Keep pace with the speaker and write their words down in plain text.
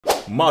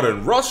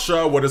Modern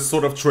Russia, with a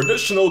sort of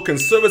traditional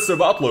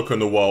conservative outlook on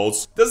the world,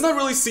 does not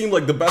really seem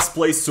like the best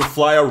place to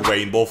fly a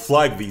rainbow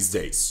flag these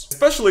days.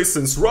 Especially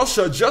since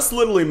Russia just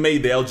literally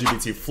made the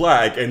LGBT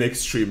flag an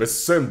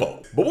extremist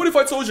symbol. But what if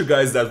I told you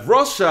guys that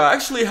Russia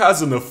actually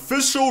has an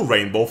official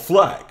rainbow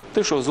flag?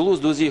 Ти що, з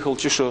глузду з'їхав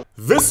чи що?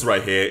 This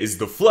right here is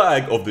the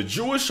flag of the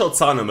Jewish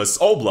Autonomous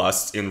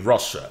Oblast in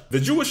Russia. The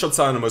Jewish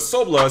Autonomous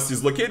Oblast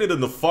is located in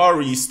the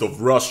far east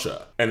of Russia,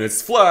 and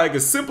its flag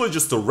is simply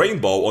just a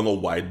rainbow on a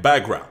white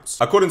background.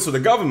 According to the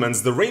governments,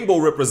 the rainbow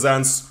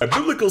represents a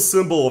biblical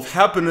symbol of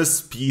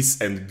happiness,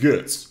 peace, and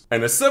good.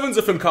 And the 7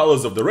 different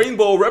colors of the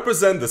rainbow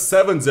represent the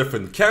 7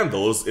 different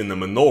candles in the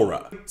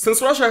menorah.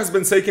 Since Russia has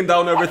been taking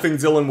down everything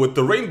dealing with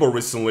the rainbow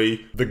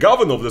recently, the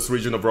governor of this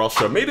region of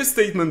Russia made a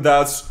statement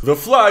that the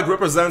flag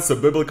represents a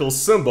biblical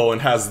symbol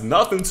and has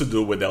nothing to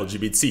do with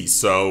LGBT.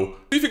 So,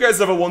 if you guys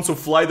ever want to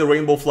fly the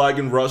rainbow flag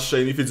in Russia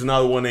and if you do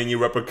not want any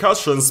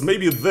repercussions,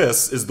 maybe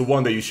this is the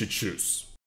one that you should choose.